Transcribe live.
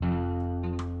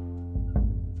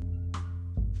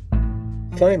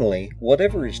Finally,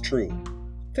 whatever is true,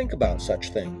 think about such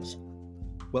things.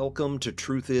 Welcome to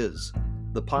Truth Is,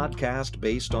 the podcast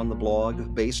based on the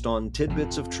blog, based on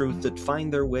tidbits of truth that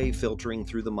find their way filtering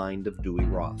through the mind of Dewey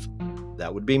Roth.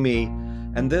 That would be me,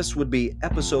 and this would be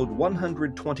episode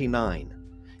 129,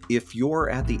 If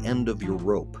You're at the End of Your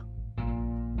Rope.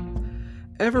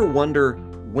 Ever wonder,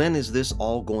 when is this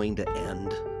all going to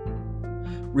end?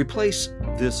 Replace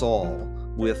this all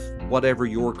with whatever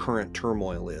your current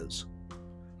turmoil is.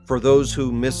 For those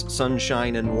who miss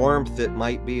sunshine and warmth, it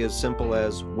might be as simple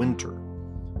as winter.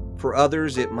 For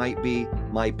others, it might be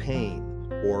my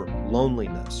pain, or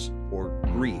loneliness, or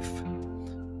grief.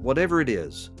 Whatever it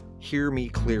is, hear me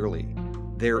clearly.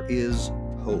 There is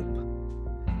hope.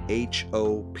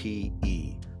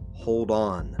 H-O-P-E. Hold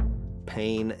on.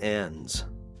 Pain ends.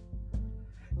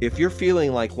 If you're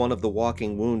feeling like one of the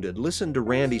walking wounded, listen to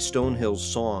Randy Stonehill's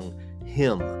song,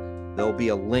 Hymn. There'll be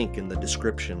a link in the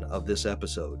description of this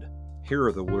episode. Here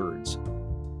are the words.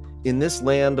 In this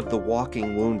land of the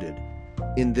walking wounded,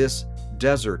 in this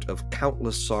desert of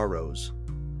countless sorrows,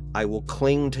 I will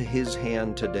cling to his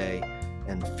hand today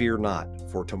and fear not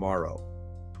for tomorrow.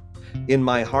 In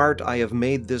my heart I have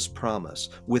made this promise.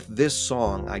 With this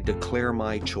song I declare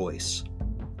my choice.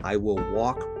 I will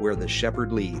walk where the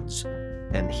shepherd leads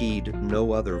and heed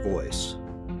no other voice.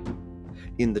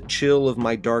 In the chill of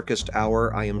my darkest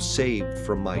hour, I am saved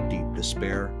from my deep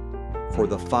despair, for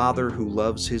the Father who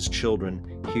loves his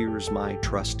children hears my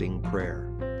trusting prayer.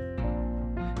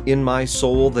 In my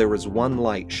soul there is one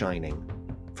light shining,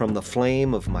 from the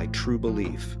flame of my true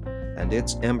belief, and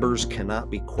its embers cannot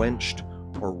be quenched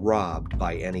or robbed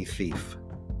by any thief.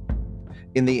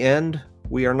 In the end,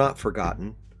 we are not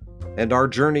forgotten, and our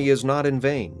journey is not in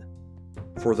vain,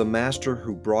 for the Master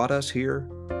who brought us here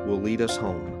will lead us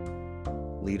home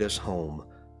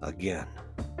again.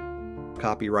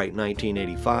 Copyright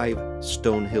 1985,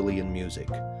 Stonehillian Music.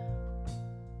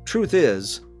 Truth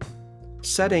is,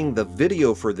 setting the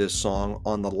video for this song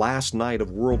on the last night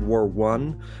of World War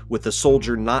I, with the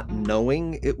soldier not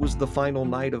knowing it was the final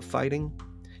night of fighting,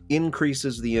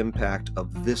 increases the impact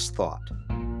of this thought.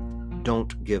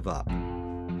 Don't give up.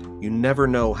 You never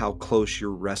know how close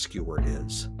your rescuer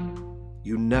is.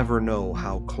 You never know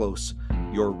how close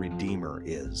your Redeemer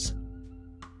is.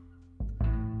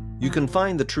 You can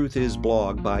find the Truth Is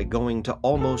blog by going to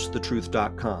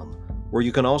almostthetruth.com, where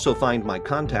you can also find my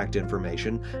contact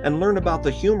information and learn about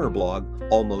the humor blog,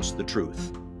 Almost the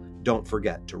Truth. Don't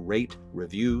forget to rate,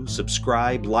 review,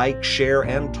 subscribe, like, share,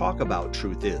 and talk about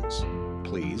Truth Is,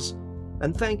 please.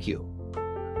 And thank you.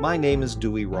 My name is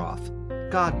Dewey Roth.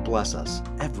 God bless us,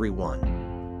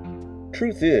 everyone.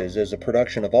 Truth Is a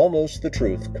production of Almost the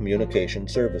Truth Communication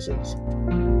Services.